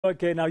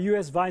Okay, now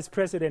U.S. Vice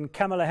President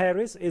Kamala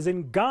Harris is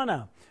in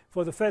Ghana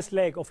for the first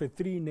leg of a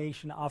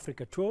three-nation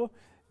Africa tour.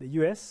 The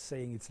U.S.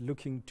 saying it's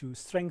looking to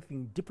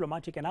strengthen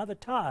diplomatic and other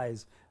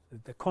ties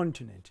with the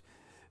continent.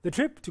 The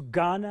trip to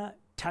Ghana,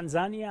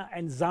 Tanzania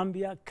and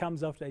Zambia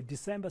comes after a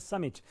December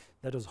summit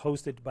that was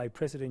hosted by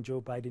President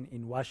Joe Biden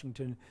in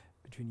Washington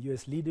between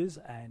U.S. leaders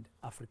and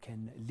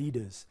African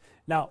leaders.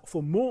 Now,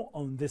 for more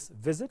on this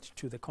visit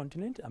to the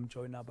continent, I'm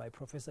joined now by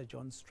Professor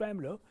John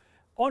Stremlau,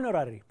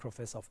 Honorary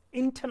Professor of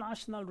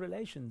International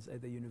Relations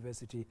at the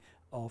University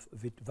of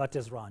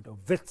Witwatersrand, or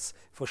WITS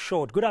for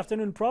short. Good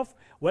afternoon, Prof.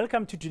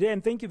 Welcome to today,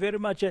 and thank you very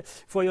much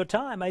for your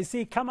time. I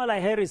see Kamala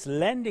Harris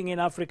landing in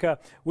Africa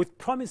with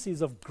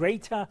promises of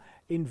greater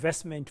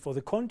investment for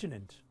the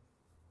continent.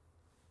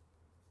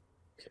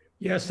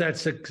 Yes,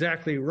 that's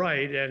exactly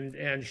right.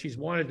 And she's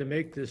wanted to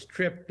make this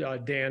trip,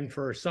 Dan,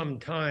 for some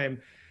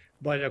time.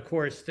 But of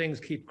course, things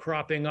keep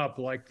cropping up,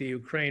 like the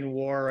Ukraine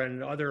war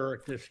and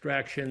other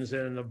distractions,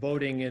 and the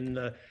voting in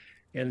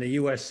the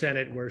U.S.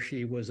 Senate, where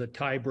she was a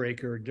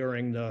tiebreaker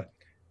during the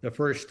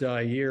first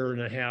year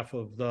and a half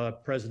of the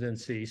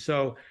presidency.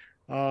 So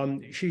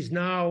she's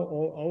now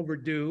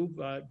overdue.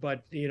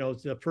 But you know,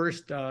 the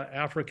first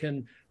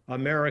African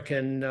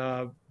American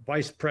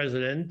vice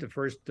president, the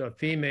first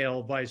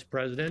female vice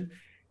president.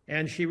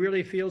 And she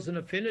really feels an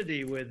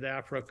affinity with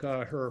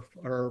Africa.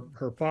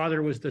 Her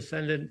father was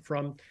descendant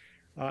from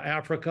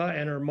Africa,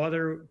 and her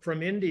mother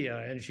from India,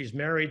 and she's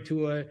married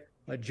to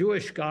a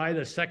Jewish guy,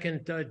 the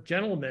second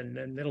gentleman,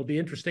 and it'll be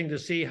interesting to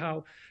see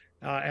how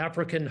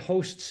African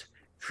hosts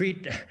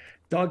treat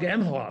Doug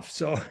Emhoff.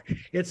 So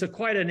it's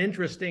quite an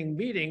interesting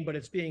meeting, but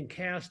it's being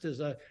cast as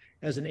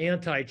an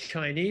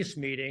anti-Chinese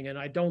meeting, and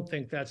I don't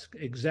think that's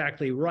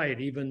exactly right,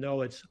 even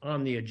though it's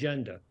on the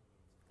agenda.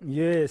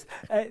 Yes.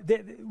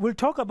 We'll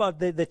talk about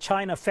the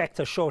China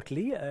factor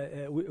shortly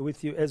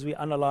with you as we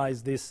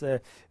analyze this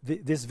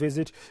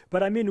visit.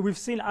 But I mean, we've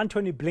seen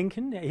Antony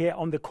Blinken here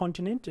on the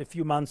continent a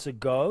few months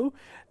ago,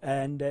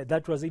 and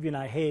that was even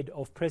ahead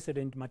of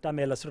President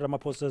Matamela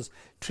Ramaphosa's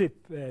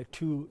trip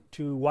to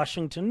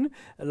Washington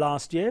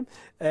last year.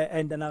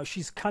 And now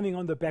she's coming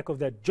on the back of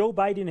that. Joe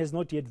Biden has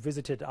not yet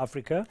visited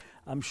Africa.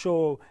 I'm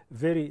sure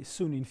very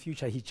soon in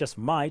future he just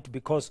might,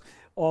 because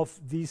of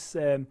this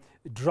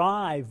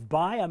drive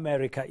by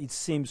America, it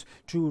seems,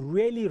 to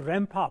really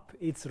ramp up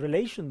its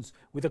relations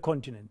with the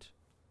continent.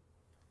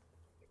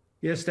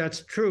 Yes,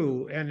 that's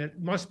true. And it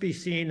must be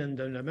seen in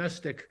the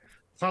domestic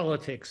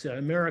politics.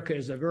 America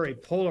is a very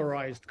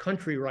polarized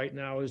country right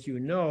now, as you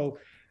know,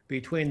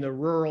 between the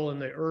rural and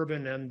the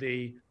urban, and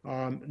the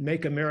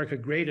Make America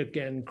Great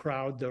Again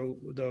crowd,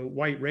 the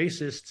white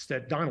racists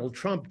that Donald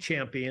Trump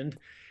championed.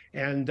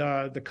 And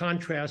the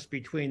contrast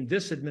between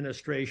this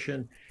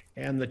administration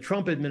and the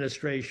Trump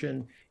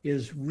administration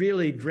is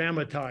really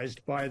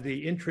dramatized by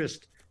the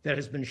interest that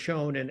has been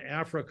shown in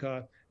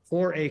Africa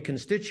for a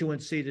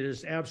constituency that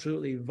is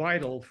absolutely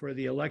vital for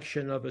the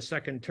election of a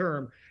second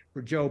term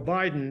for Joe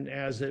Biden,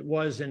 as it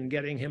was in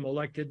getting him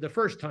elected the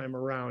first time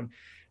around.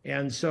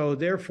 And so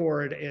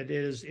therefore it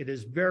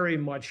is very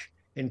much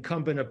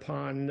incumbent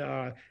upon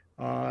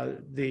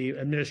the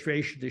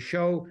administration to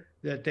show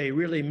that they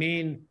really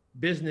mean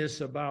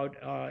business about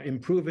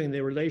improving the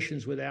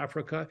relations with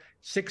Africa.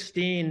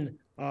 16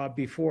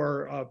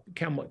 before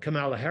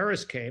Kamala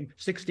Harris came,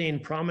 16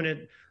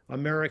 prominent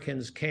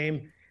Americans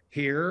came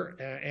here,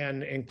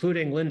 and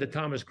including Linda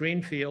Thomas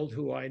Greenfield,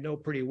 who I know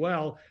pretty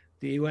well,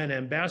 the UN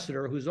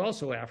ambassador, who's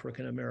also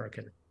African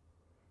American.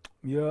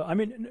 Yeah, I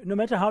mean, no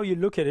matter how you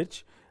look at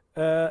it,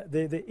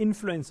 the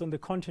influence on the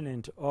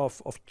continent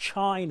of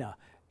China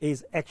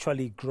is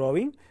actually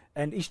growing.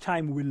 And each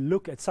time we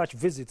look at such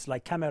visits,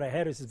 like Kamala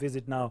Harris's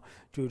visit now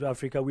to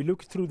Africa, we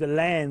look through the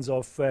lens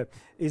of,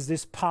 is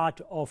this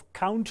part of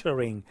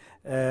countering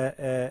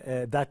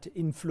that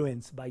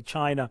influence by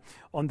China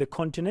on the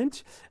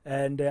continent?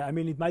 And I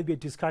mean, it might be a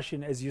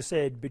discussion, as you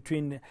said,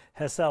 between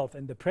herself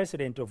and the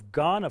president of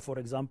Ghana, for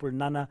example,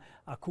 Nana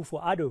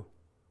Akufo-Addo.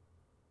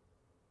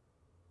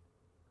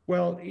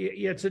 Well,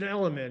 it's an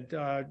element,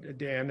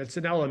 Dan, it's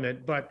an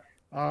element. But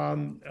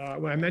when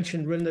I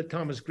mentioned Linda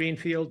Thomas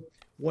Greenfield,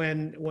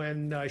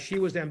 when she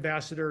was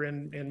ambassador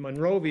in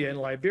Monrovia in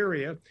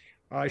Liberia,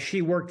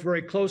 she worked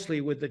very closely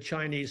with the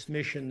Chinese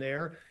mission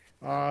there.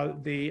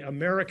 The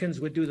Americans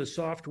would do the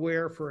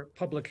software for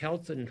public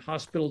health and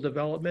hospital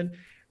development.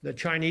 The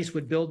Chinese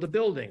would build the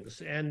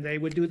buildings, and they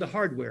would do the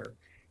hardware.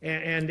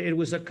 And it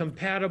was a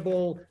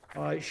compatible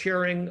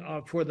sharing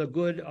for the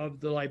good of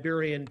the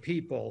Liberian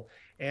people.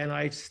 And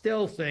I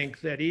still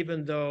think that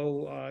even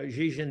though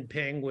Xi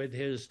Jinping, with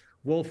his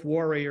wolf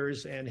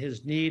warriors and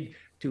his need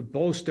to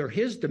bolster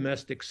his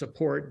domestic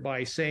support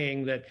by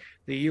saying that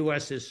the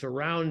U.S. is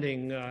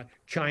surrounding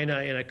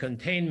China in a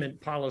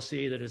containment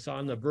policy that is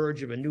on the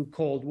verge of a new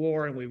Cold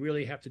War, and we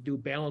really have to do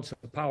balance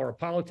of power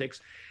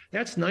politics.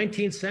 That's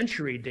 19th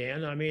century,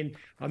 Dan. I mean,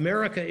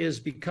 America is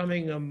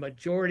becoming a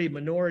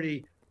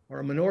majority-minority or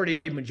a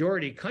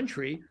minority-majority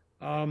country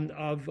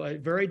of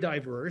very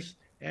diverse,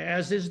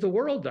 as is the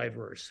world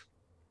diverse.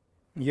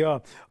 Yeah.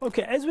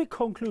 Okay, as we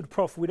conclude,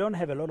 Prof, we don't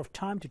have a lot of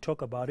time to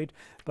talk about it,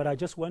 but I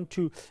just want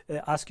to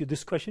ask you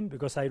this question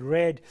because I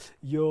read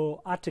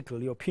your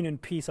article, your opinion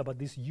piece about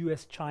these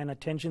US-China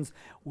tensions,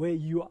 where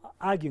you are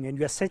arguing and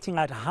you are setting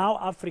out how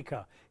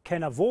Africa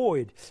can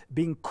avoid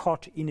being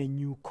caught in a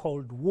new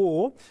Cold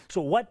War.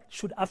 So what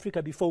should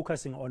Africa be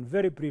focusing on?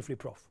 Very briefly,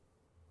 Prof.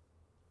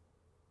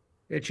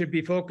 It should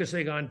be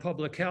focusing on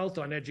public health,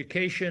 on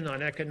education,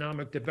 on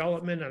economic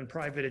development, on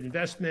private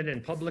investment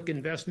and public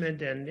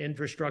investment and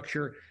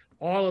infrastructure,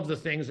 all of the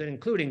things,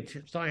 including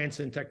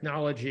science and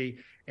technology.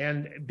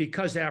 And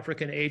because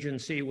African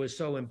agency was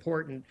so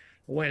important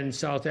when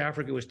South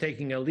Africa was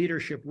taking a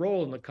leadership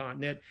role in the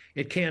continent,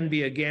 it can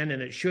be again,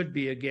 and it should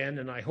be again,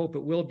 and I hope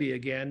it will be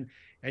again.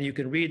 And you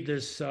can read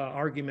this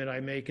argument I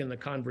make in the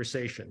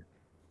conversation.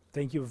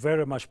 Thank you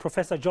very much.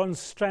 Professor John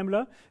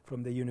Stremlau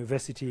from the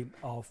University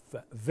of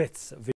Wits.